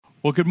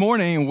Well, good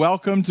morning and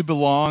welcome to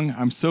Belong.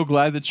 I'm so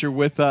glad that you're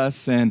with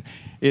us, and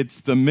it's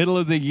the middle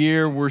of the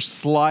year. We're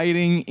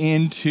sliding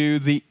into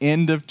the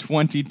end of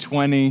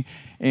 2020,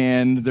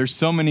 and there's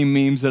so many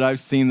memes that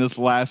I've seen this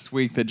last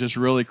week that just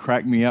really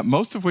cracked me up,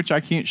 most of which I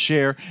can't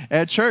share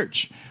at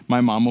church. My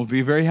mom will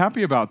be very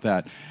happy about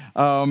that.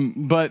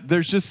 But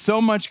there's just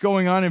so much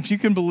going on. If you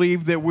can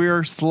believe that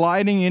we're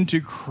sliding into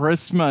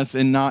Christmas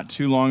in not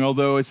too long,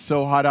 although it's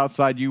so hot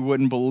outside, you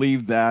wouldn't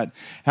believe that.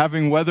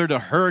 Having weathered a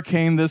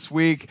hurricane this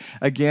week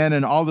again,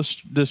 and all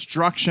the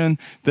destruction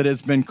that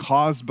has been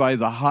caused by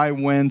the high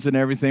winds and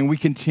everything, we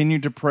continue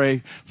to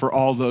pray for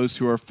all those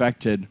who are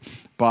affected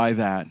by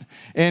that.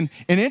 And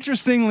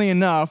interestingly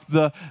enough,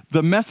 the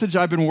message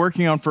I've been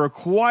working on for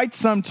quite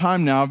some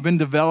time now, I've been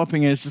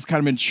developing it, it's just kind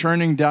of been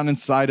churning down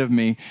inside of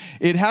me.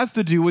 It has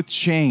to do with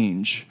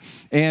change.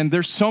 And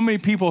there's so many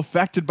people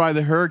affected by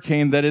the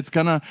hurricane that it's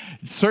going to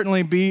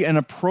certainly be an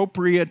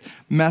appropriate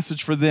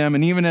message for them.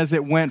 And even as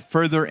it went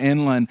further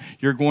inland,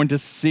 you're going to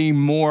see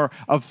more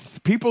of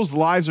people's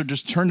lives are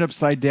just turned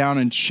upside down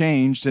and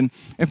changed. And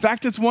in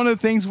fact, it's one of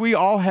the things we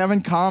all have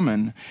in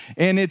common.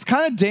 And it's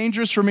kind of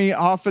dangerous for me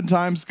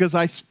oftentimes because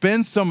I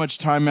spend so much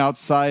time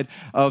outside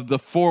of the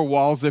four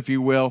walls, if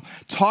you will,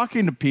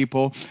 talking to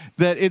people,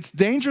 that it's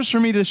dangerous for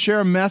me to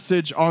share a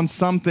message on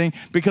something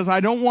because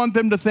I don't want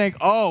them to think,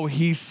 oh,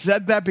 he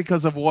said that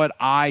because of what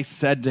I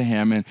said to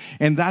him.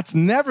 And that's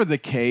never the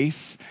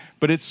case,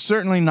 but it's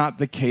certainly not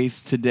the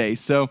case today.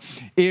 So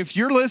if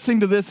you're listening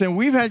to this and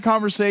we've had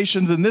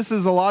conversations and this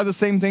is a lot of the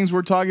same things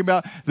we're talking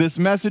about, this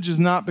message is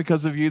not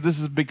because of you. This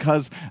is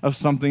because of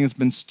something that's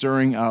been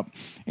stirring up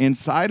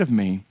inside of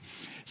me.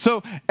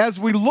 So as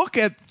we look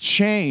at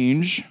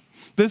change,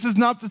 this is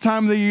not the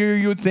time of the year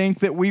you would think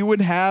that we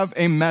would have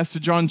a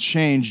message on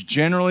change.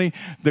 Generally,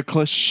 the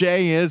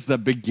cliche is the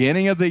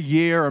beginning of the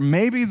year or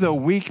maybe the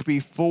week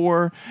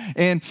before.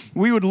 And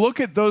we would look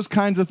at those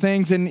kinds of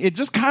things and it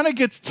just kind of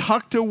gets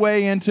tucked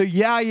away into,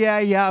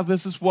 yeah,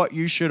 this is what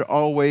you should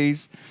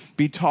always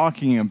be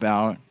talking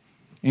about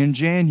in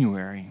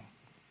January.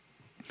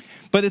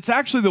 But it's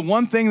actually the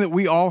one thing that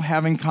we all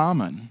have in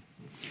common.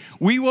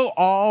 We will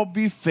all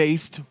be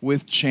faced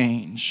with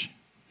change.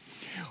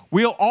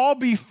 We'll all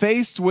be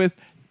faced with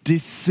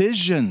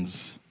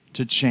decisions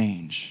to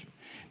change.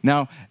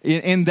 Now,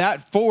 in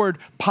that forward,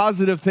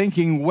 positive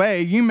thinking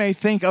way, you may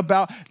think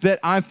about that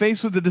I'm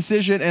faced with a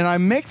decision and I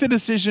make the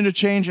decision to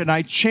change and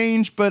I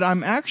change, but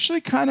I'm actually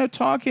kind of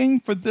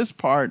talking for this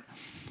part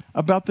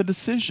about the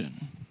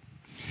decision.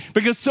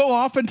 Because so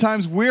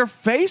oftentimes we're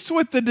faced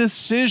with the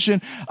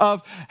decision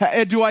of,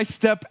 do I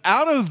step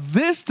out of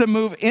this to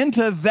move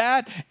into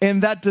that?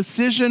 And that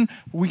decision,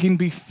 we can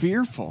be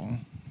fearful.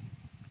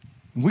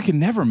 We can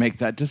never make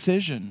that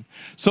decision.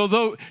 So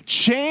though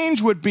change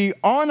would be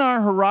on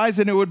our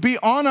horizon, it would be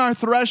on our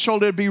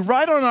threshold, it would be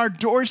right on our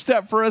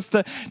doorstep for us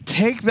to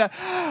take that,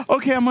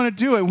 okay, I'm going to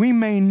do it. We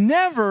may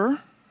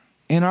never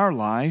in our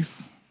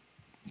life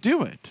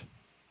do it.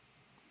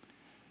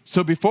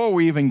 So before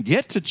we even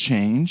get to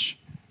change,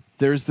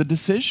 there's the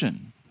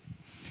decision.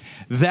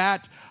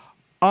 That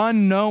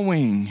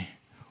unknowing,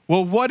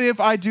 well, what if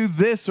I do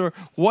this? Or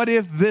what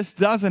if this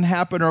doesn't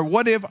happen? Or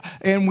what if,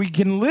 and we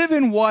can live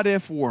in what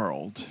if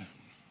world.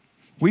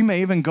 We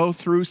may even go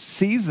through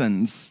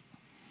seasons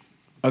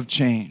of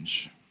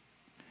change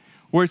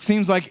where it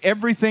seems like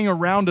everything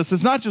around us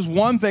is not just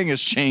one thing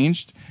has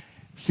changed.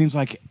 It seems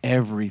like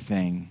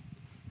everything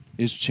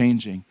is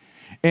changing.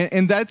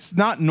 And that's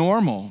not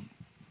normal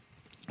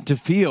to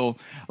feel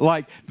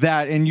like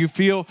that, and you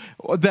feel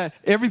that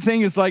everything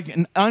is like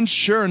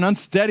unsure and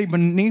unsteady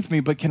beneath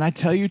me. But can I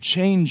tell you,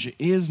 change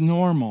is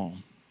normal.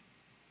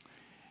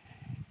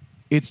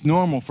 It's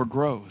normal for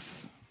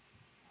growth,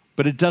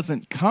 but it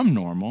doesn't come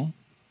normal.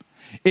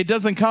 It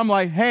doesn't come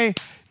like, hey,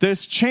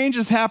 this change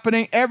is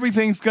happening,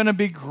 everything's going to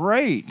be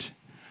great.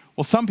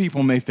 Well, some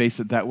people may face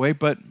it that way,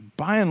 but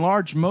by and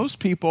large, most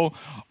people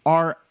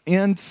are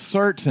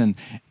uncertain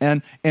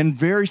and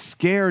very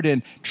scared,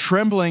 and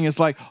trembling is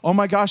like, oh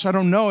my gosh, I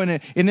don't know. And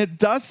it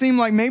does seem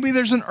like maybe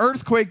there's an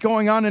earthquake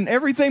going on and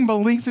everything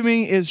beneath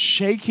me is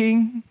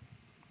shaking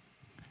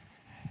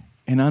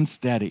and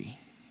unsteady.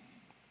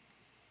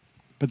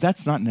 But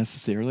that's not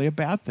necessarily a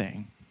bad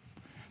thing.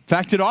 In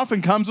fact, it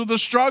often comes with a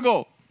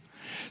struggle.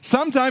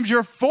 Sometimes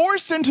you're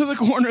forced into the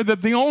corner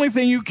that the only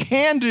thing you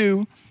can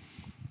do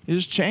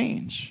is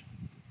change.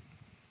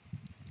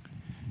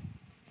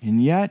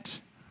 And yet,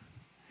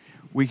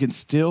 we can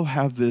still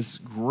have this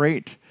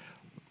great,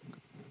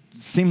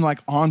 seem like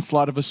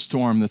onslaught of a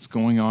storm that's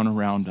going on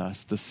around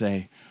us to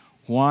say,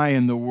 why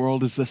in the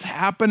world is this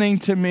happening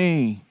to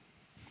me?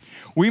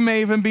 We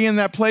may even be in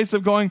that place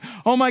of going,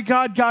 oh my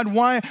God,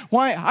 why?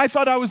 I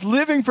thought I was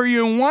living for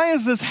you, and why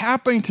is this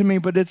happening to me?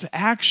 But it's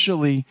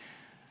actually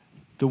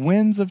the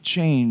winds of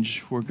change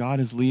where God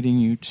is leading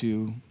you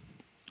to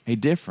a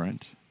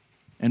different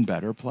and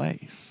better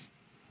place.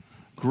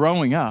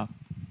 Growing up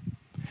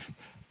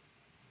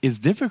is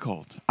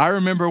difficult. I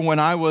remember when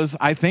I was,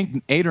 I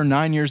think, 8 or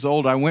 9 years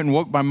old, I went and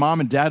woke my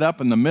mom and dad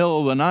up in the middle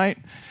of the night,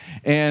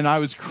 and I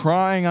was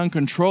crying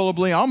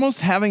uncontrollably,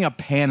 almost having a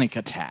panic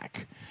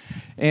attack.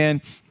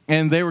 And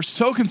they were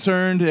so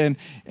concerned,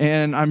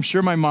 and I'm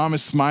sure my mom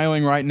is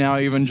smiling right now,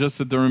 even just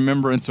at the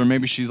remembrance, or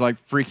maybe she's like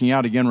freaking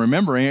out again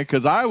remembering it,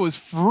 because I was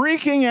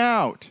freaking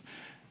out.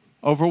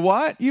 Over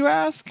what, you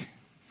ask?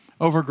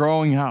 Over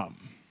growing up.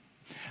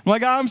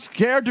 I'm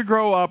scared to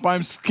grow up.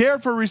 I'm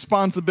scared for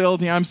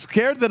responsibility. I'm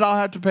scared that I'll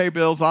have to pay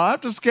bills.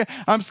 I'm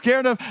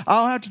scared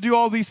I'll have to do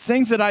all these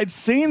things that I'd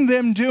seen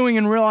them doing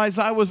and realized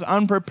I was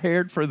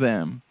unprepared for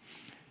them.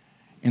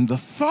 And the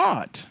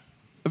thought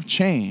of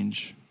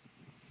change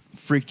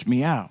freaked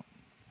me out.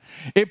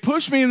 It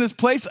pushed me in this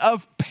place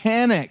of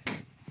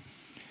panic.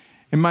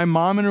 And my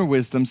mom in her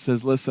wisdom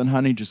says, listen,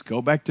 honey, just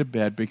go back to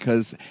bed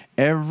because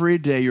every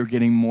day you're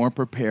getting more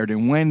prepared.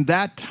 And when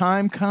that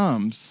time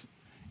comes,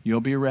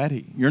 you'll be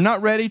ready. You're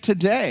not ready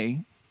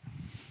today,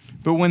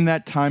 but when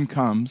that time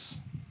comes,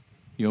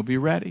 you'll be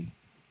ready.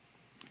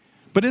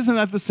 But isn't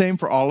that the same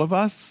for all of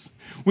us?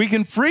 We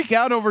can freak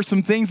out over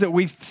some things that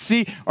we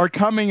see are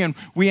coming and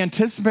we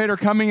anticipate are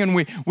coming, and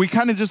we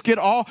kind of just get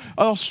all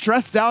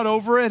stressed out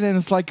over it. And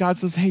it's like God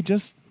says, hey,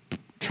 just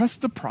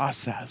trust the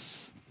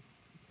process.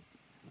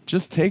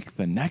 Just take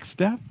the next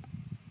step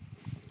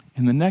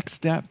and the next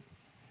step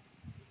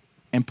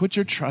and put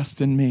your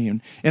trust in me.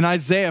 And in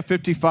Isaiah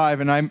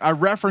 55, and I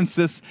referenced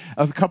this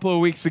a couple of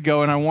weeks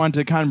ago, and I wanted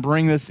to kind of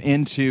bring this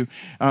into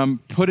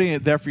putting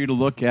it there for you to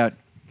look at.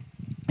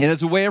 And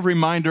as a way of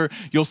reminder,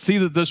 you'll see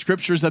that the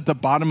scripture's at the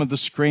bottom of the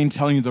screen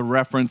telling you the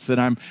reference that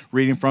I'm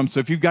reading from. So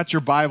if you've got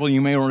your Bible,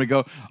 you may want to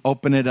go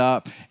open it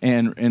up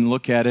and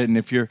look at it. And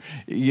if you're,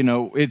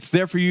 it's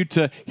there for you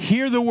to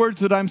hear the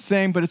words that I'm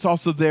saying, but it's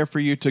also there for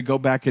you to go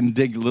back and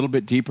dig a little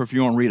bit deeper if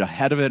you want to read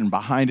ahead of it and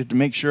behind it to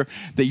make sure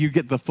that you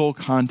get the full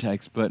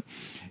context. But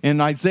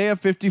in Isaiah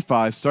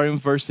 55, starting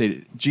with verse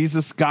 8,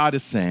 God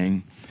is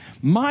saying,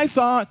 my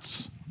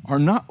thoughts are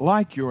not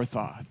like your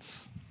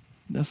thoughts.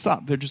 Now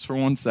stop there just for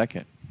 1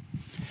 second.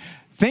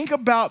 Think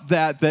about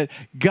that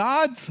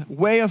God's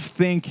way of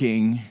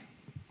thinking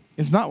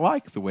is not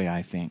like the way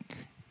I think.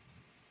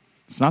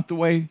 It's not the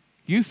way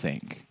you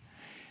think.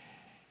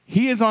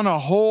 He is on a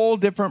whole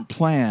different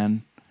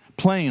plane,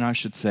 I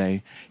should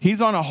say. He's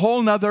on a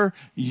whole nother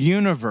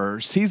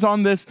universe. He's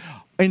on this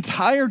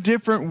entire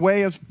different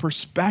way of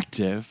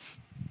perspective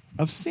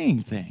of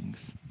seeing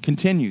things.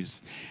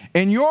 Continues.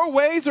 And your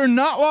ways are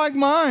not like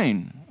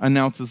mine,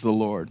 announces the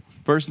Lord.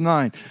 Verse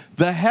 9,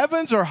 the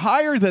heavens are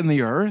higher than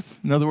the earth.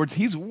 In other words,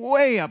 he's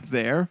way up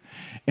there.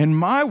 And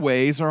my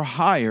ways are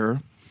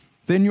higher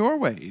than your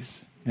ways.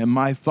 And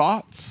my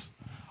thoughts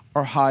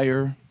are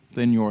higher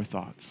than your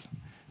thoughts.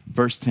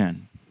 Verse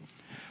 10,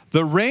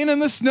 the rain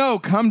and the snow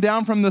come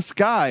down from the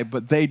sky,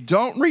 but they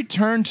don't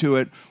return to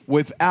it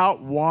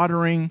without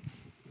watering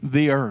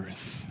the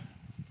earth.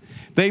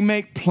 They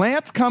make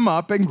plants come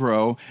up and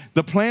grow.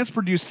 The plants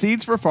produce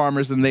seeds for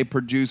farmers, and they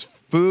produce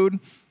food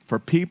for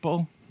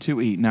people to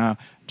eat. Now,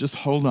 just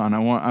hold on. I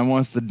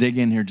want us to dig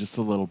in here just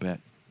a little bit.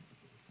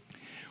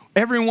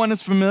 Everyone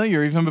is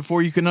familiar, even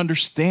before you can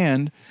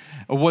understand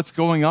what's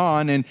going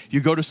on, and you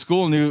go to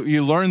school and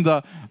you learn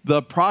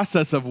the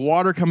process of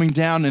water coming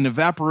down and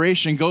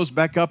evaporation goes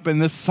back up,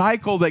 and this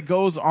cycle that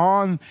goes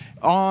on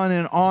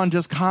and on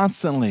just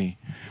constantly.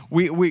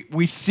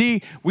 We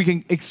see, we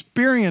can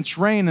experience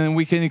rain, and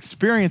we can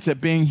experience it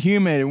being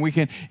humid, and we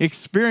can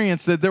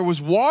experience that there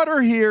was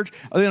water here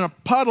in a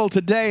puddle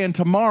today, and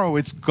tomorrow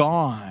it's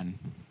gone.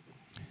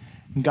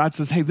 And God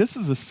says, hey, this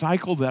is a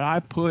cycle that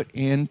I put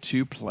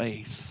into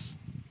place.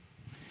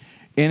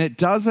 And it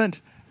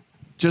doesn't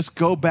just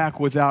go back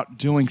without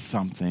doing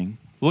something.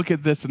 Look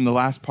at this in the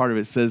last part of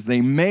it. It says, they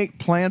make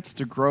plants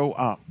to grow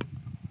up.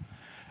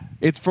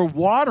 It's for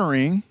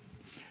watering.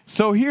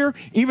 So here,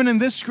 even in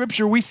this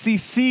scripture, we see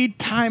seed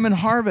time and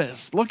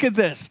harvest. Look at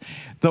this.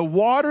 The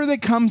water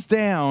that comes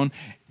down,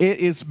 it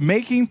is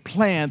making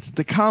plants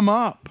to come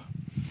up.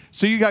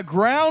 So you got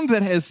ground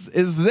that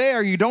is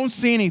there, you don't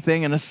see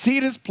anything, and a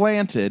seed is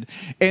planted,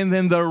 and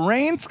then the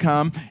rains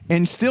come,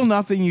 and still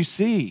nothing you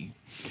see.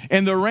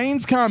 And the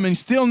rains come, and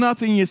still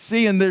nothing you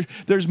see, and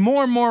there's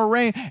more and more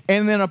rain,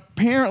 and then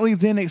apparently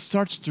then it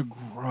starts to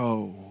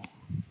grow.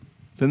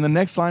 Then the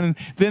next line,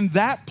 then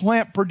that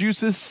plant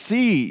produces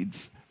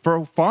seeds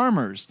for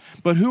farmers.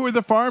 But who are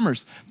the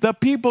farmers? The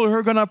people who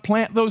are going to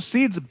plant those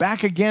seeds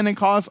back again and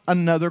cause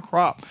another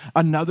crop,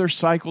 another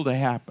cycle to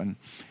happen.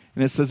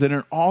 And it says that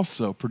it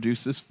also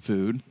produces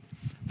food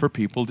for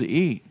people to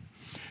eat.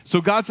 So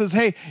God says,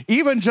 hey,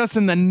 even just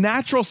in the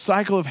natural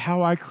cycle of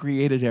how I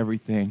created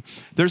everything,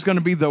 there's going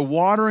to be the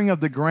watering of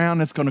the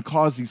ground that's going to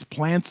cause these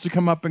plants to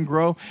come up and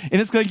grow.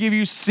 And it's going to give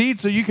you seed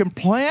so you can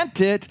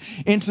plant it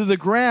into the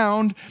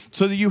ground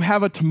so that you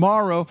have a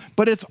tomorrow.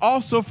 But it's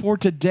also for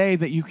today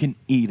that you can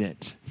eat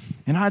it.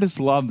 And I just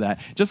love that,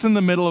 just in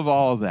the middle of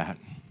all of that.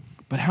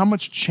 But how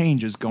much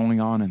change is going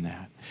on in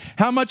that?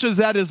 How much of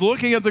that is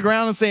looking at the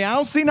ground and saying, I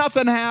don't see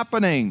nothing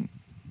happening.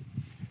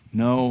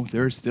 No,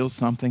 there's still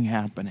something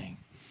happening.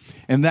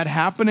 And that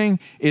happening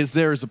is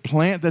there is a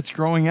plant that's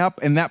growing up,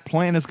 and that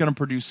plant is going to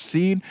produce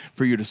seed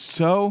for you to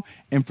sow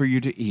and for you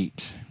to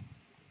eat.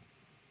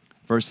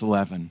 Verse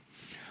 11,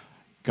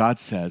 God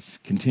says,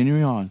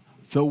 continuing on,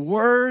 the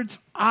words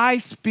I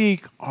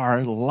speak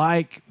are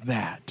like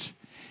that.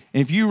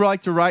 And if you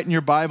like to write in your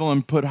Bible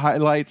and put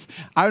highlights,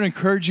 I would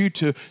encourage you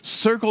to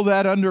circle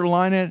that,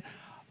 underline it.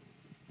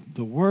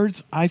 The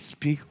words I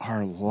speak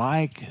are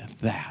like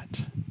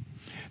that.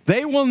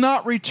 They will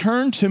not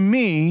return to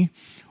me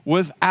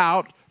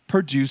without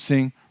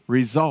producing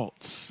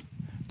results.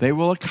 They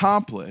will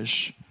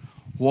accomplish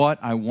what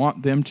I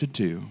want them to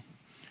do.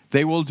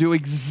 They will do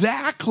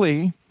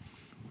exactly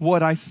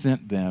what I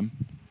sent them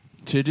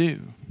to do.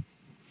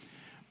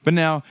 But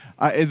now,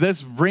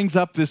 this brings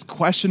up this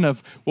question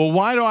of, well,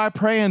 why do I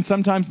pray and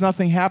sometimes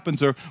nothing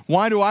happens? Or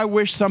why do I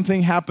wish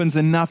something happens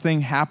and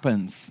nothing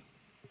happens?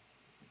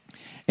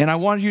 And I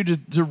want you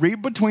to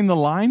read between the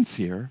lines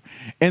here.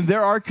 And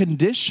there are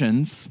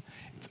conditions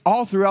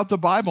all throughout the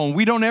Bible. And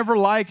we don't ever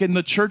like in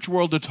the church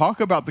world to talk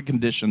about the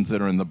conditions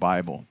that are in the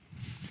Bible.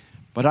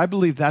 But I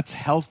believe that's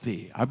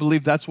healthy. I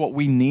believe that's what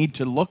we need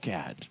to look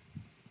at.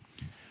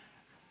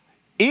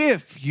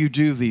 If you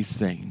do these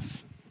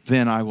things,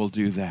 then I will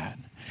do that.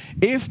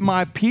 If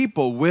my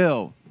people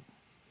will,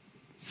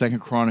 2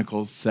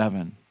 Chronicles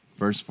 7,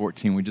 verse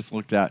 14, we just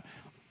looked at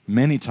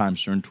many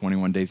times during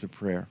 21 days of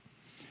prayer.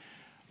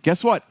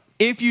 Guess what?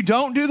 If you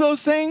don't do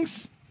those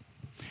things,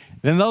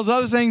 then those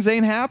other things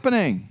ain't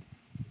happening.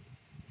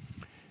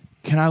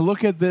 Can I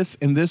look at this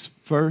in this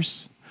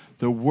verse?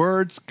 The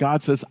words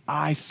God says,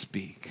 I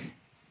speak.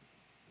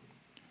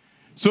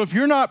 So if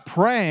you're not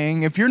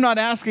praying, if you're not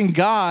asking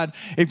God,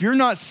 if you're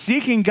not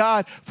seeking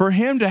God for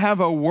Him to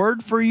have a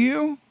word for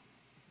you,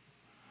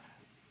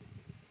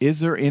 is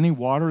there any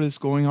water that's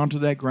going onto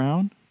that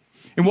ground?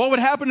 And what would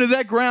happen to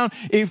that ground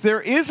if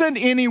there isn't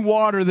any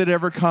water that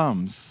ever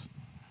comes?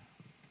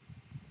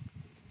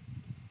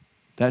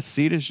 That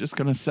seed is just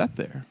going to sit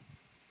there.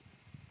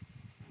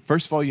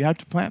 First of all, you have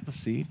to plant the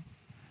seed.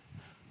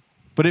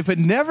 But if it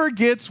never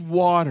gets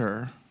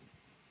water,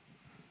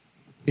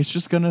 it's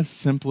just going to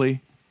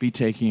simply be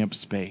taking up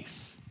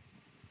space.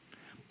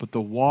 But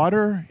the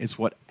water is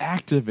what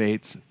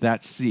activates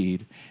that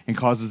seed and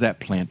causes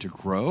that plant to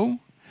grow,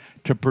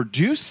 to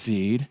produce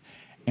seed,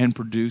 and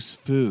produce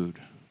food.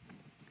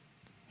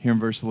 Here in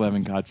verse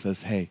 11, God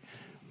says, hey,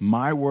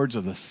 my words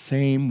are the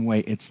same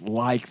way. It's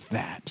like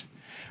that.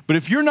 But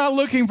if you're not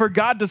looking for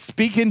God to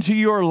speak into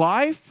your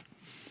life,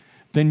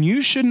 then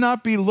you should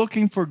not be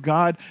looking for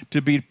God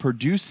to be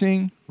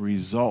producing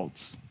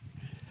results.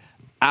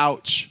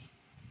 Ouch.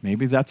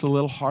 Maybe that's a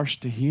little harsh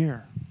to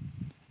hear.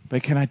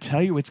 But can I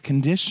tell you, it's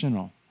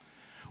conditional.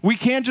 We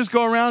can't just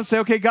go around and say,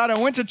 okay, God, I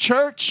went to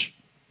church.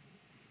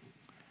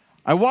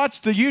 I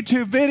watched a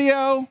YouTube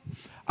video.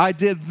 I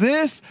did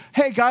this.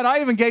 Hey, God,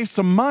 I even gave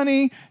some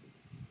money.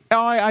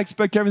 I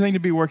expect everything to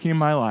be working in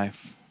my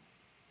life.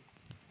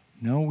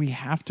 No, we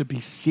have to be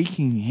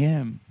seeking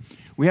Him.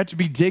 We have to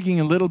be digging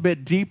a little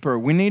bit deeper.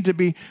 We need to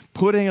be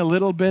putting a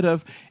little bit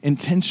of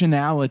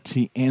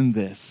intentionality in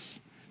this.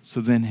 So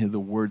then the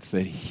words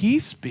that He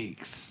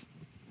speaks,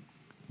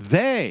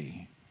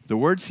 the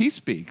words He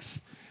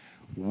speaks,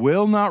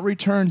 will not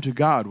return to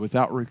God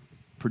without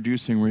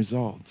producing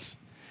results.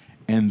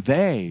 And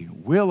they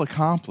will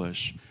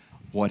accomplish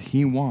what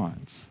He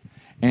wants.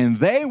 And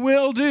they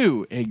will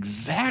do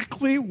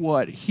exactly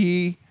what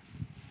He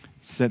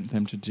sent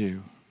them to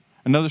do.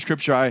 Another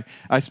scripture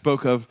I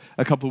spoke of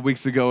a couple of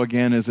weeks ago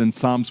again is in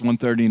Psalms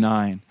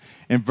 139.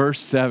 In verse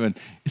 7,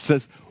 it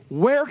says,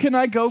 where can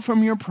I go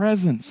from your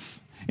presence?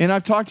 And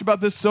I've talked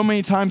about this so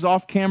many times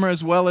off camera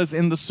as well as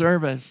in the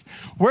service.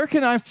 Where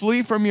can I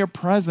flee from your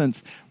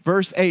presence?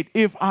 Verse 8,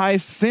 if I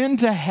ascend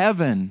to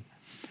heaven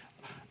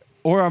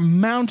or a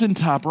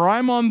mountaintop, or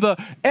I'm on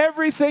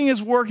everything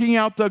is working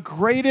out the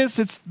greatest,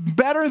 it's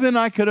better than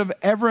I could have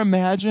ever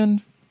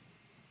imagined.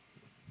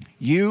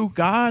 You,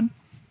 God,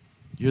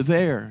 you're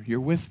there. You're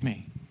with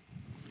me.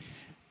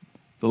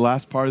 The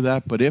last part of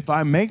that, but if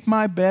I make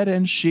my bed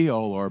in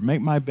Sheol, or make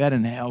my bed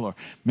in hell, or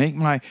make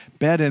my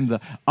bed in the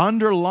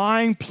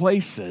underlying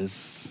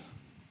places,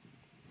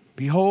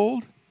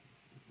 behold,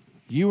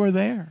 you are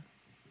there.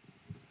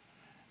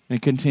 And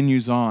it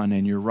continues on,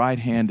 and your right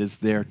hand is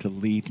there to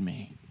lead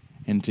me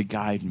and to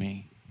guide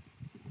me.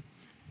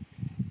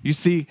 You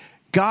see,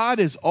 God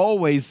is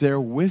always there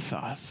with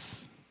us.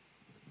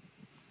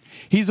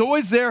 He's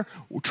always there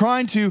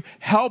trying to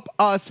help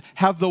us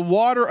have the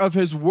water of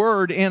His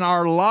word in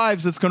our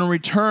lives that's going to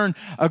return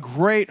a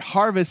great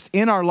harvest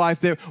in our life,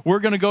 that we're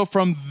going to go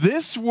from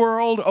this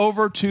world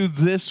over to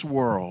this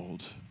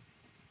world.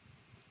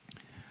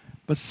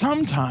 But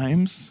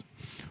sometimes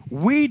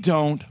we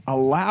don't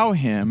allow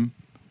Him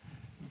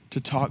to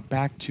talk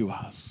back to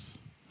us.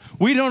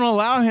 We don't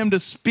allow Him to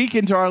speak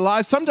into our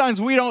lives.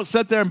 Sometimes we don't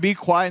sit there and be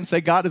quiet and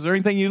say, God, is there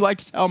anything you'd like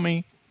to tell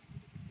me?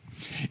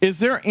 Is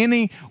there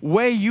any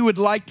way you would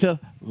like to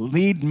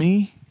lead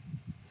me?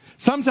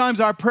 Sometimes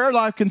our prayer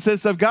life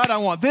consists of, God, I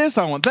want this,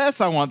 I want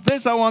this, I want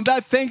this, I want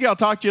that. Thank you, I'll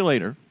talk to you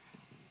later.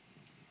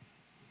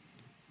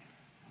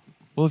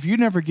 Well, if you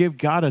never give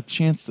God a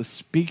chance to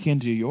speak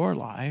into your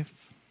life,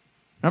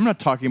 I'm not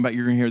talking about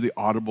you're going to hear the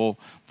audible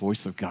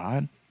voice of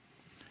God,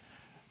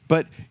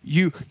 but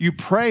you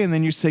pray and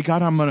then you say,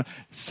 God, I'm going to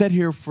sit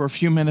here for a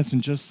few minutes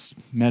and just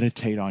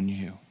meditate on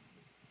you.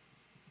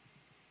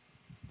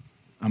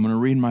 I'm going to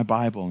read my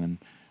Bible and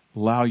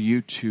allow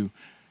you to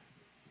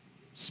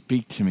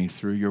speak to me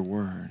through your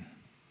word.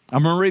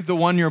 I'm going to read the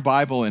 1 Year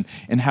Bible and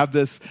have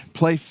this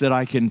place that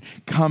I can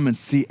come and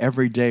see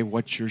every day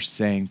what you're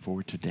saying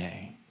for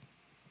today.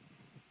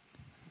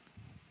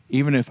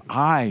 Even if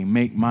I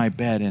make my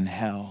bed in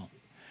hell,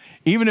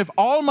 even if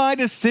all my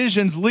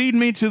decisions lead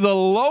me to the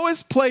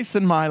lowest place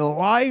in my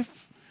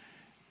life,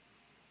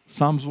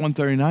 Psalms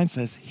 139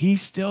 says,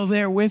 He's still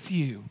there with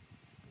you,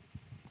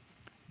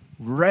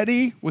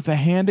 ready with a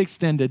hand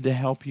extended to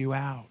help you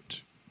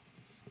out.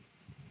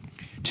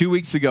 2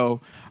 weeks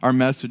ago, our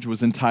message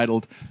was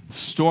entitled,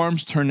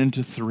 Storms Turn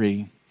into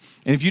Three.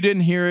 And if you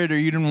didn't hear it or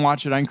you didn't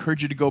watch it, I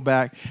encourage you to go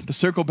back, to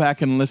circle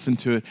back and listen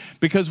to it.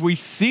 Because we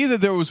see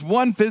that there was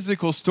one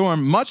physical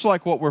storm, much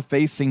like what we're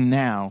facing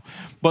now.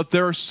 But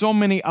there are so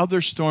many other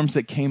storms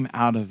that came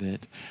out of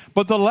it.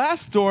 But the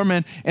last storm,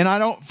 and I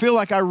don't feel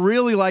like I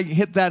really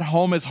hit that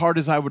home as hard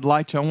as I would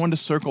like to. I wanted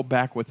to circle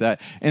back with that.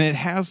 And it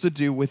has to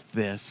do with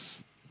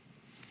this.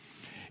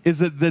 Is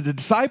that the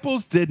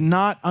disciples did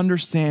not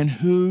understand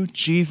who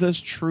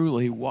Jesus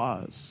truly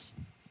was.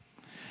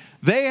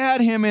 They had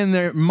him in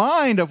their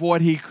mind of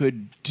what he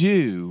could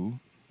do,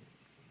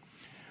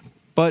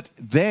 but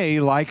they,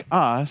 like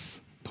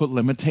us, put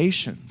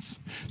limitations.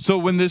 So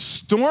when this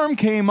storm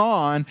came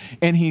on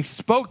and he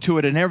spoke to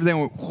it and everything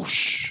went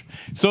whoosh.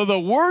 So the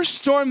worst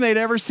storm they'd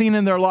ever seen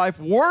in their life,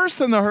 worse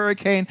than the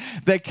hurricane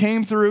that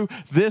came through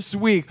this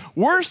week,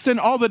 worse than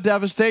all the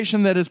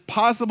devastation that is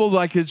possible,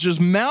 like it's just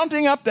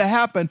mounting up to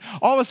happen,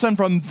 all of a sudden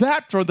from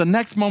that for the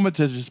next moment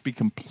to just be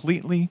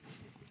completely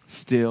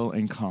still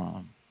and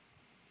calm.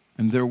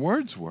 And their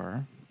words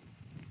were,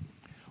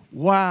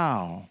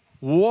 wow,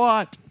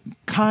 what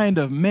kind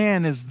of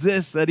man is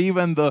this that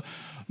even the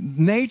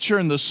nature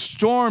and the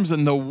storms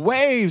and the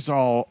waves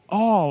all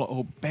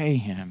obey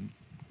him?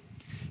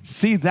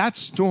 See, that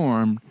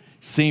storm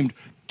seemed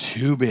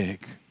too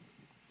big.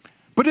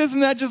 But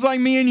isn't that just like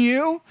me and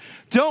you?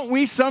 Don't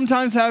we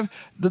sometimes have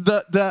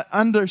the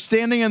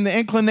understanding and the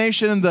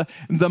inclination and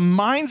the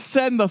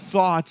mindset and the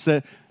thoughts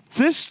that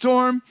this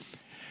storm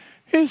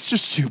is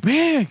just too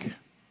big?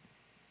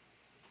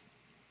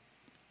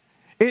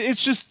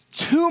 It's just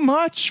too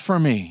much for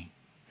me.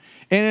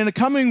 And in the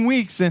coming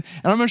weeks, and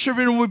I'm not sure if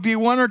it would be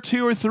 1 or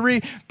 2 or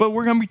 3, but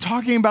we're going to be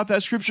talking about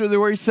that scripture there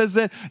where he says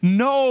that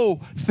no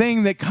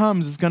thing that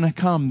comes is going to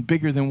come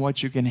bigger than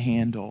what you can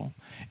handle.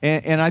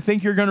 And I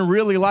think you're going to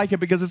really like it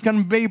because it's going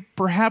to be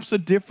perhaps a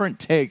different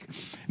take.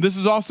 This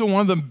is also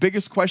one of the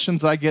biggest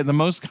questions I get, the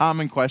most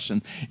common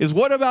question, is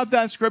what about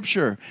that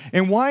scripture?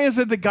 And why is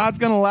it that God's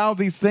going to allow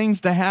these things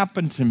to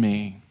happen to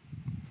me?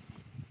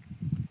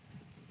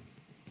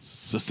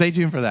 So stay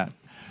tuned for that.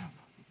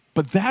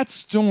 But that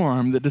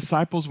storm the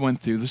disciples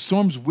went through, the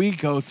storms we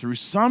go through,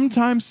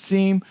 sometimes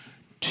seem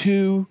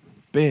too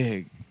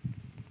big.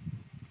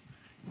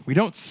 We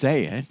don't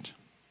say it,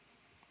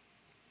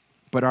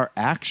 but our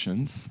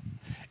actions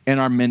and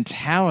our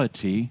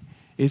mentality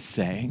is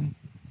saying,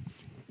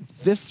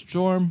 this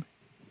storm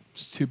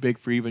is too big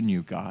for even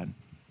you, God.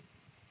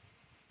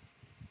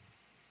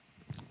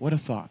 What a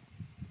thought.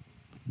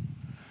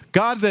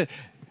 God, that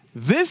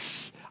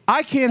this,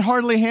 I can't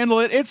hardly handle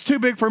it. It's too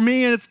big for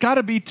me, and it's got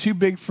to be too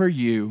big for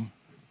you.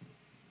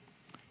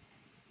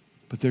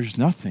 But there's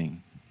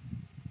nothing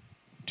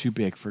too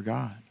big for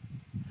God.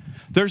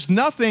 There's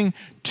nothing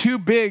too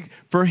big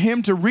for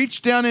him to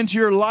reach down into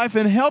your life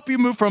and help you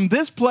move from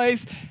this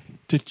place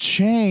to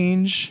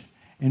change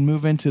and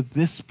move into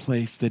this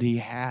place that he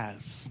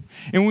has.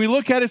 And we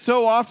look at it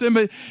so often,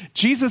 but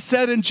Jesus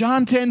said in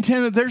John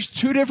 10:10 that there's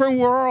two different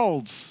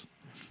worlds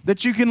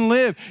that you can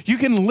live. You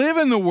can live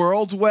in the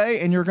world's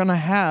way, and you're going to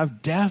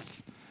have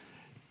death,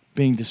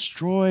 being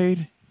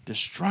destroyed,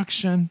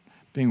 destruction,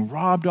 being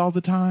robbed all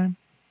the time.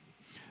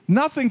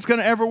 Nothing's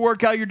going to ever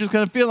work out. You're just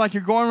going to feel like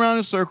you're going around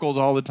in circles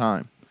all the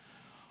time.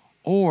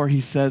 Or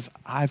he says,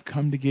 I've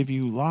come to give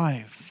you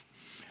life.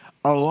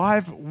 A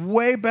life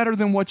way better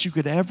than what you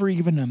could ever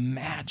even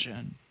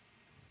imagine.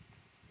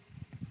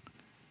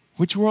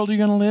 Which world are you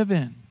going to live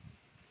in?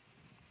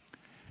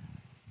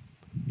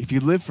 If you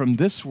live from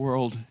this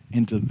world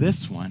into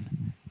this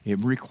one, it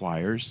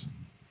requires,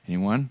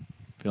 anyone,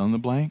 fill in the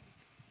blank,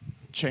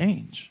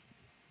 change.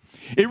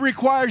 It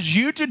requires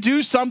you to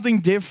do something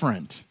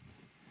different.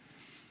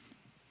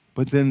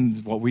 But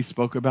then what we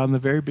spoke about in the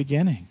very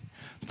beginning,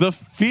 the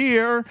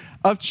fear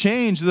of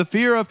change, the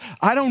fear of,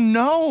 I don't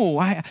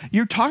know.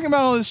 You're talking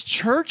about all this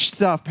church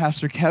stuff,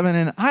 Pastor Kevin,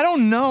 and I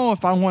don't know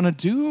if I want to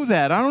do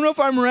that. I don't know if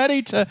I'm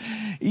ready to,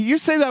 you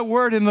say that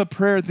word in the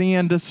prayer at the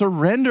end, to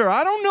surrender.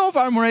 I don't know if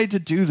I'm ready to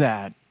do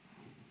that.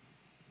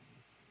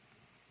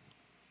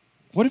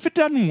 What if it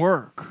doesn't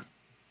work?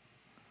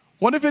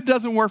 What if it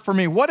doesn't work for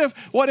me? What if,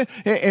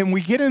 and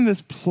we get in this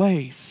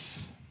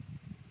place.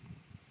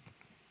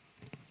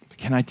 But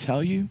can I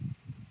tell you,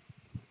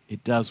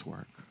 it does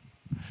work.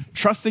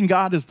 Trusting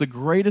God is the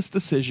greatest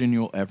decision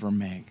you'll ever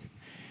make.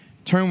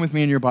 Turn with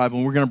me in your Bible,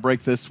 and we're going to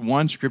break this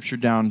one scripture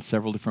down in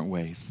several different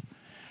ways.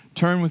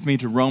 Turn with me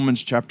to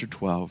Romans chapter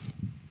 12,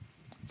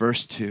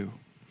 verse 2.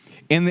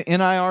 In the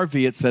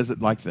NIRV, it says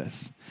it like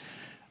this.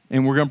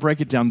 And we're going to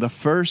break it down. The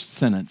first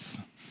sentence.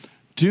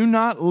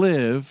 Don't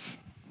live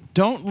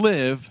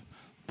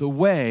the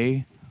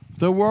way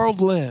the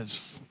world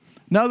lives.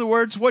 In other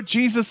words, what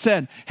Jesus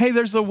said, hey,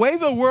 there's the way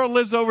the world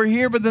lives over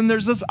here, but then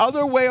there's this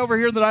other way over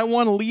here that I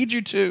want to lead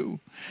you to.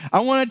 I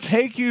want to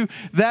take you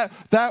that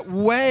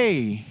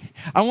way.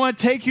 I want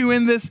to take you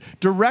in this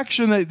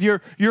direction that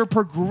you're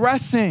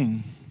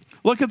progressing.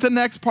 Look at the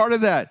next part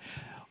of that.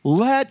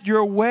 Let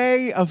your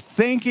way of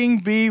thinking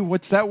be,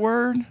 what's that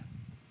word?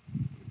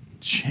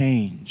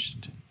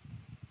 Changed.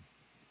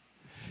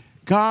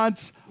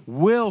 God's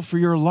will for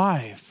your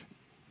life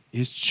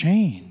is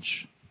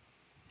change.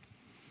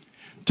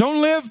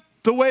 Don't live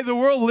the way the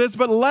world lives,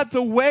 but let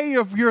the way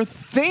of your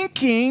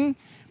thinking.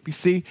 You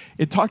see,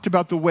 it talked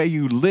about the way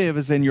you live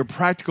as in your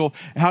practical,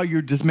 how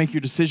you just make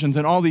your decisions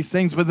and all these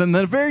things. But then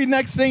the very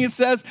next thing it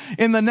says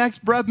in the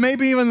next breath,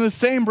 maybe even the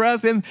same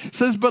breath, and it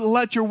says, but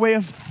let your way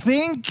of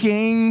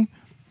thinking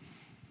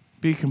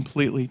be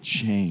completely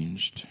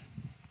changed.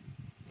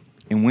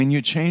 And when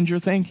you change your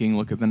thinking,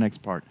 look at the next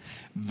part.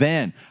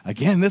 Then,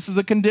 again, this is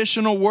a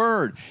conditional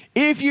word.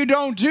 If you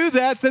don't do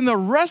that, then the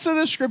rest of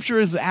the scripture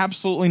is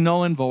absolutely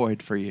null and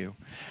void for you.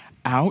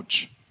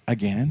 Ouch,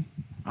 again.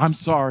 I'm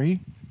sorry.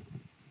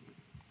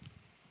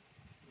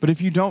 But if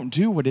you don't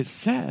do what it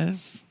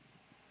says,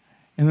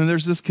 and then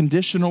there's this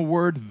conditional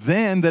word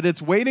then, that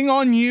it's waiting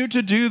on you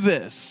to do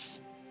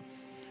this.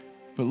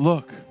 But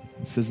look,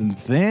 it says, and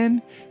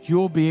then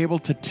you'll be able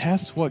to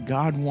test what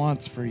God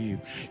wants for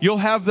you. You'll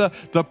have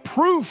the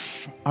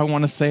proof, I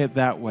want to say it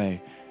that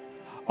way.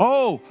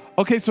 Oh,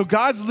 okay, so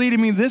God's leading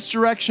me this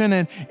direction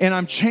and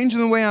I'm changing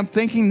the way I'm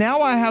thinking.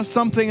 Now I have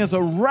something as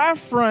a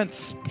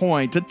reference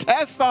point to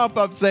test off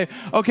of, say,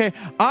 okay,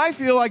 I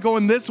feel like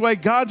going this way.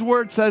 God's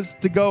word says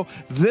to go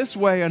this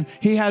way, and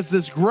he has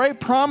this great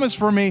promise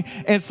for me.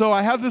 And so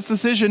I have this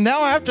decision.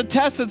 Now I have to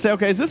test it and say,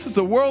 okay, is this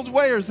the world's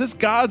way or is this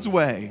God's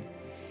way?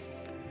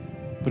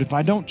 But if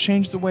I don't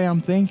change the way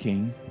I'm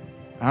thinking,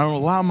 I don't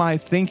allow my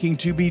thinking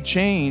to be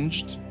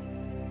changed,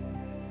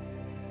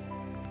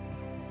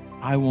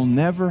 I will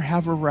never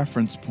have a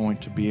reference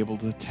point to be able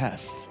to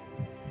test,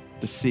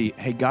 to see,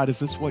 hey, God, is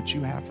this what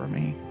you have for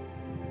me?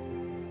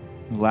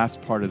 The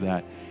last part of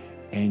that,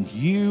 and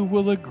you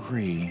will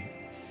agree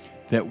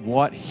that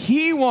what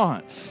he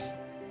wants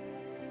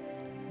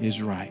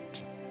is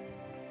right.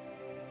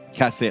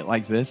 Can I say it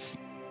like this?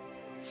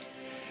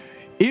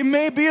 It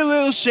may be a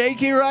little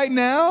shaky right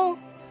now,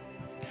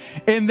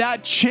 and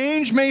that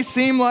change may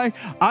seem like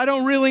I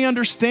don't really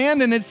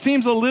understand, and it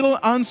seems a little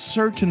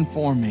uncertain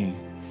for me.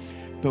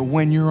 But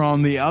when you're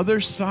on the other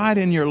side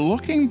and you're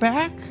looking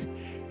back,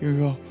 you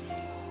go,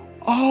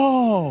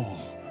 oh,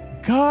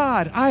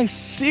 God, I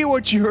see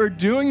what you are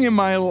doing in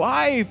my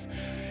life.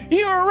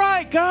 You are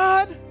right,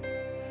 God.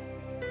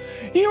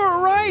 You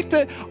are right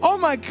that, oh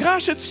my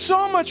gosh, it's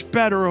so much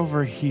better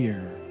over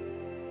here.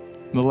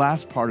 And the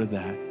last part of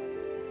that,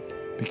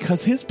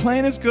 because his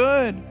plan is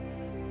good,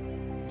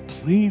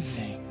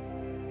 pleasing,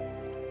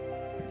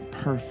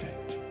 perfect.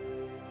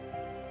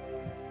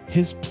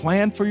 His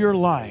plan for your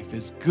life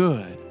is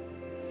good,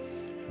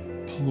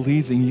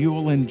 pleasing. You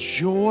will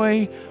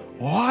enjoy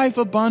life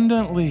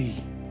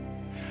abundantly,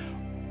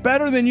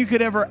 better than you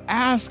could ever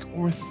ask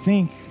or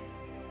think.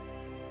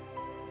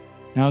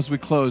 Now, as we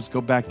close, go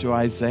back to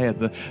Isaiah,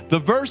 the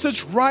verse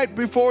that's right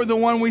before the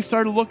one we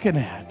started looking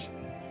at,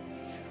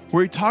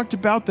 where he talked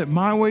about that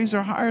my ways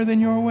are higher than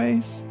your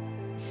ways.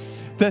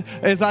 That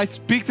as I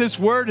speak this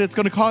word, it's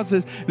going to cause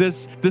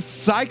this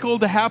cycle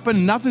to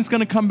happen. Nothing's going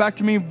to come back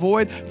to me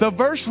void. The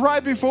verse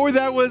right before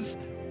that was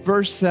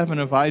verse 7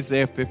 of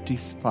Isaiah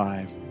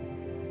 55.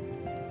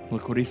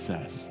 Look what he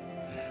says.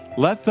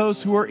 Let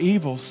those who are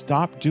evil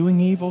stop doing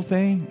evil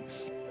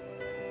things.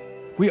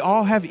 We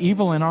all have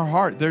evil in our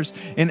heart. There's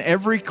in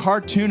every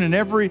cartoon, in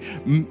every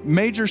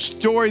major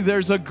story,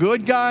 there's a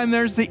good guy and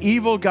there's the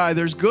evil guy.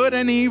 There's good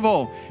and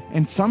evil.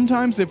 And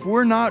sometimes if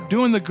we're not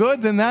doing the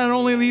good, then that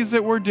only leaves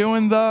that we're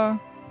doing the...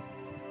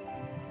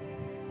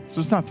 So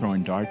it's not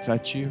throwing darts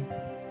at you.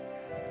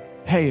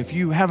 Hey, if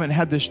you haven't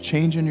had this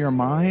change in your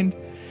mind,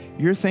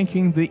 you're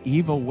thinking the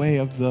evil way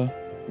of the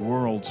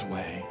world's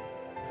way.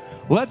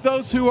 Let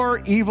those who are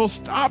evil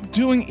stop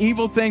doing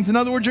evil things. In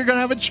other words, you're going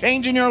to have a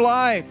change in your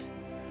life.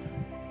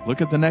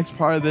 Look at the next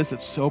part of this.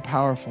 It's so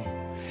powerful.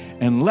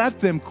 And let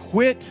them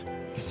quit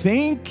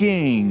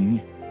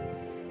thinking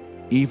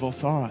evil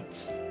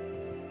thoughts.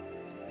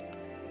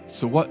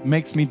 So what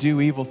makes me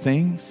do evil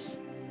things?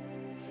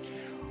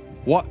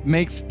 What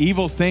makes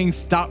evil things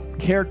stop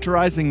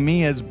characterizing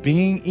me as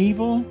being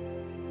evil?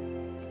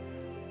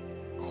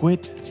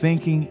 Quit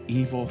thinking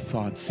evil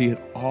thoughts. See,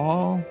 it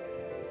all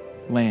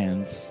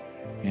lands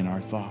in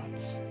our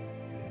thoughts.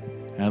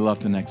 And I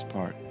love the next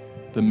part,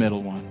 the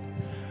middle one.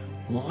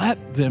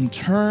 Let them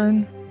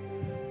turn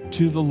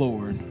to the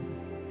Lord.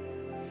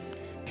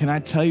 Can I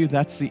tell you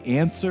that's the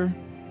answer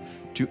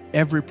to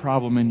every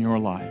problem in your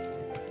life?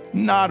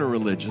 not a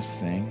religious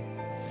thing,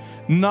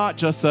 not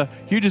just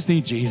you just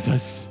need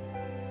Jesus.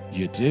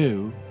 You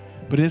do,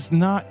 but it's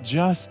not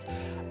just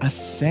a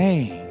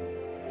saying.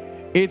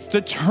 It's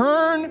to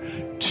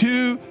turn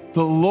to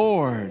the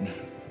Lord.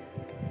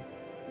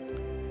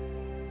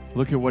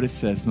 Look at what it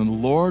says. And the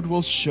Lord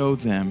will show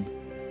them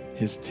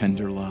his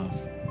tender love.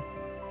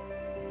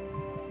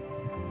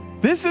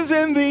 This is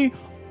in the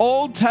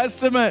Old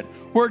Testament,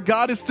 where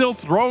God is still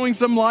throwing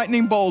some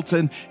lightning bolts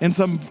and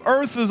some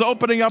earth is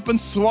opening up and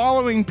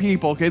swallowing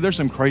people. Okay, there's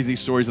some crazy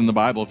stories in the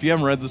Bible. If you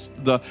haven't read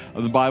the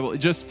Bible,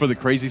 just for the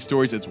crazy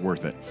stories, it's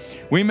worth it.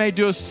 We may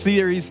do a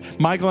series,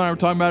 Michael and I were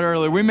talking about it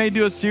earlier, we may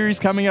do a series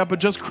coming up of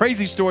just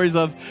crazy stories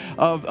of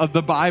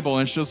the Bible,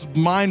 and it's just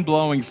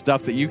mind-blowing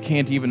stuff that you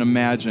can't even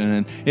imagine.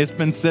 And it's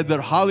been said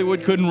that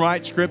Hollywood couldn't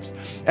write scripts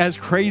as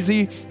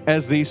crazy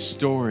as these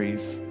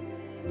stories.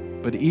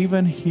 But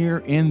even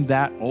here in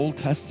that Old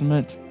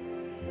Testament,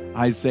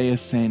 Isaiah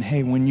is saying,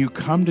 hey, when you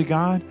come to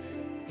God,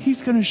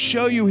 he's going to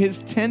show you his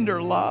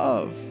tender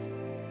love.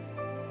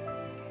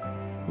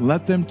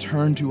 Let them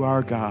turn to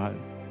our God.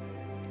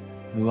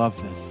 I love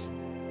this.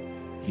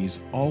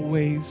 He's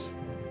always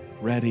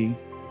ready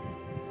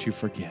to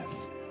forgive.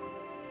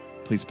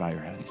 Please bow your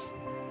heads.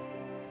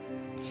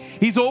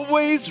 He's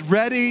always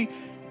ready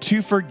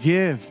to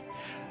forgive.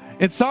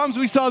 In Psalms,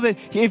 we saw that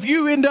if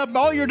you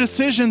all your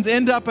decisions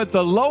end up at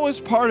the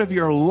lowest part of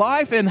your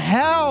life in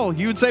hell,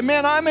 you would say,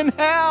 man, I'm in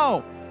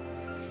hell.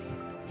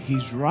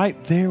 He's right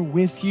there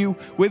with you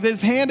with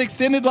his hand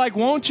extended like,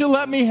 won't you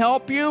let me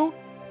help you?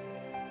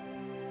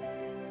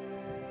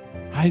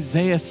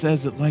 Isaiah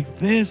says it like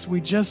this.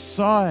 We just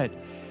saw it.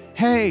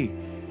 Hey,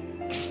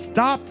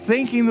 stop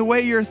thinking the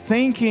way you're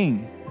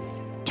thinking.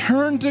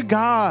 Turn to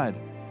God.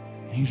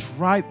 He's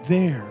right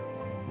there,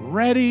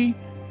 ready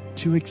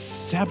to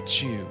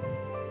accept you.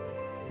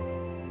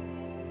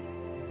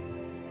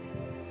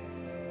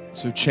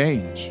 So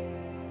change.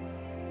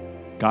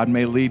 God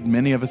may lead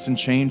many of us in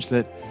change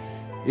that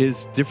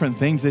is different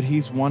things that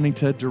he's wanting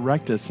to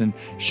direct us and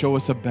show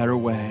us a better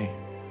way.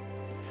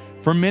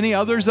 For many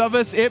others of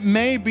us, it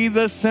may be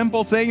the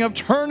simple thing of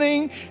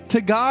turning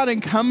to God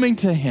and coming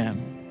to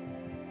him.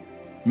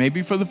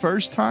 Maybe for the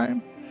first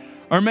time.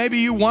 Or maybe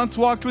you once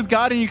walked with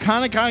God and you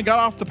kind of got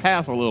off the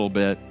path a little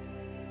bit.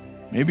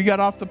 Maybe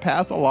got off the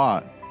path a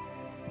lot.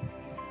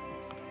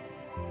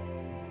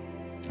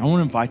 I want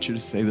to invite you to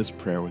say this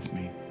prayer with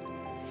me.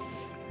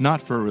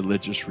 Not for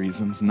religious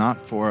reasons,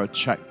 not for a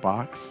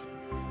checkbox,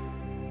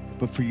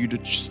 but for you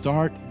to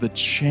start the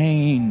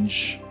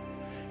change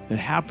that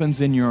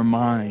happens in your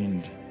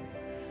mind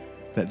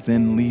that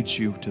then leads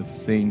you to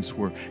things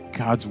where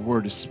God's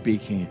word is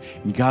speaking,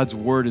 and God's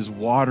word is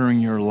watering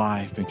your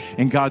life,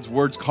 and God's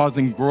word's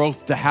causing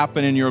growth to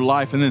happen in your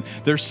life, and then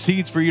there's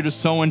seeds for you to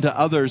sow into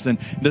others and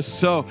to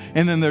sow,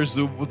 and then there's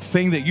the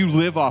thing that you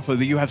live off of,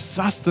 that you have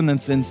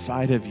sustenance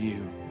inside of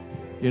you.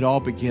 It all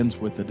begins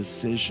with a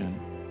decision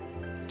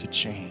to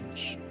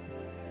change.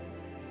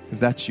 If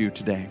that's you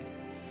today,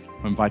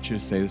 I invite you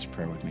to say this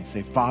prayer with me.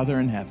 Say, Father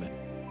in heaven,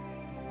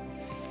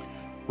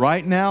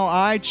 right now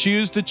I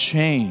choose to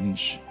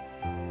change.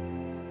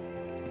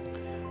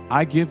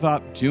 I give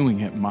up doing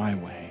it my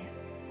way.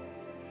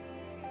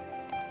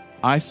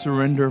 I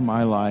surrender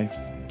my life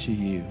to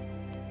you.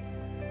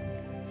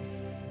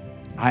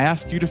 I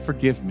ask you to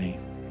forgive me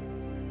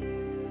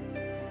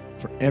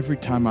for every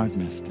time I've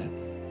missed it.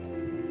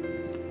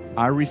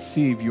 I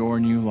receive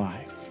your new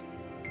life.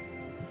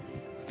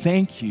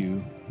 Thank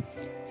you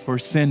for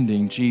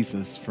sending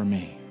Jesus for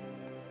me.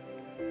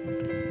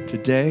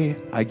 Today,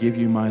 I give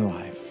you my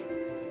life.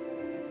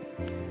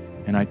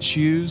 And I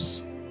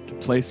choose to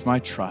place my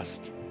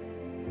trust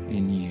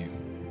in you.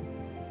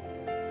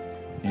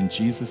 In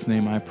Jesus'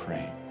 name I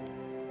pray.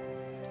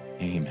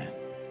 Amen.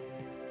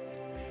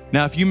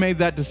 Now, if you made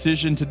that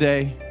decision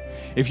today,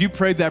 if you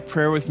prayed that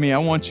prayer with me, I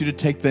want you to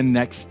take the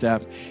next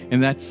step,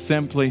 and that's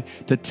simply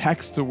to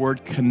text the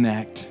word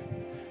CONNECT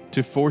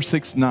to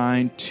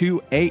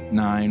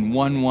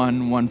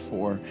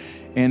 469-289-1114.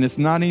 And it's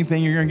not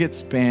anything you're going to get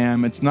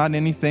spam. It's not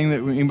anything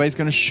that anybody's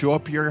going to show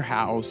up at your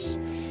house.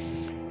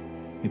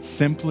 It's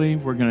simply,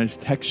 we're going to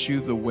text you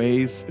the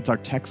ways, it's our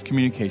text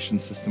communication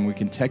system. We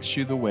can text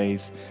you the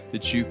ways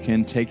that you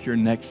can take your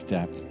next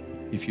step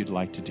if you'd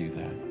like to do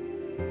that.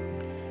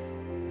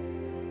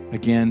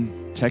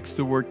 Again, text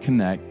the word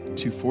CONNECT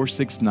to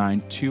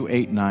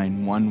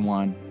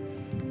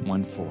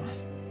 469-289-1114.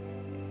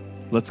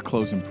 Let's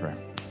close in prayer.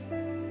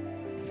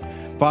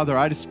 Father,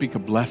 I just speak a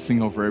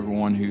blessing over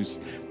everyone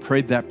who's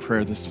prayed that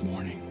prayer this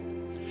morning,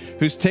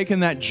 who's taken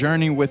that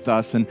journey with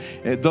us, and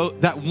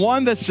that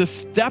one that's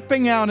just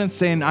stepping out and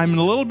saying, I'm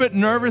a little bit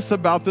nervous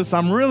about this,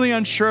 I'm really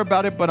unsure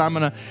about it, but I'm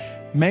going to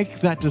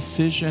make that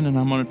decision and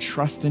I'm going to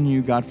trust in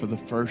you, God, for the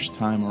first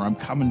time, or I'm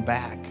coming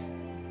back.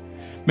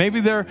 Maybe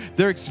their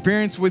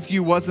experience with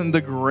you wasn't the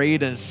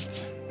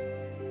greatest.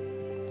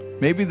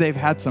 Maybe they've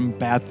had some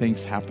bad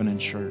things happen in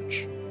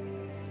church,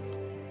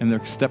 and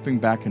they're stepping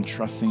back and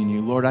trusting in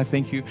you. Lord, I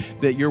thank you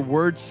that your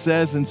word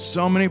says in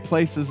so many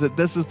places that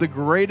this is the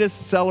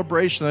greatest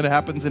celebration that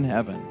happens in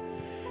heaven.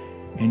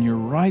 And you're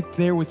right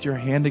there with your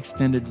hand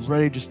extended,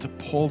 ready just to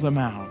pull them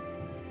out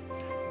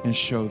and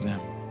show them.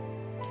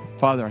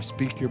 Father, I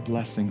speak your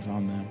blessings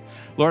on them.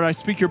 Lord, I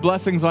speak your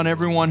blessings on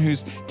everyone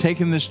who's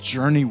taken this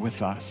journey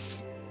with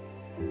us,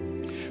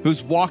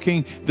 who's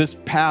walking this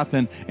path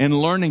and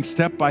learning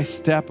step by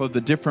step of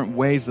the different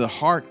ways, the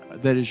heart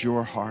that is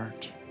your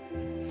heart.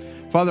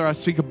 Father, I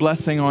speak a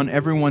blessing on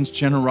everyone's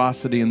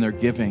generosity in their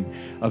giving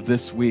of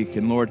this week.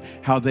 And Lord,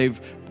 how they've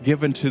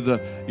given to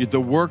the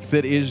work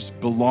that is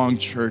Belong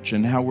Church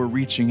and how we're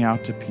reaching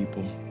out to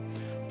people.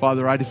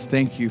 Father, I just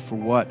thank you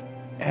for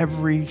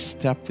every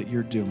step that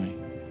you're doing.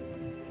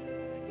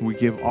 We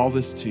give all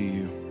this to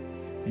you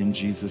in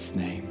Jesus'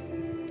 name.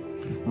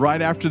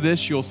 Right after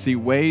this, you'll see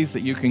ways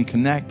that you can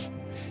connect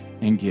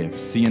and give.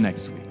 See you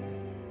next week.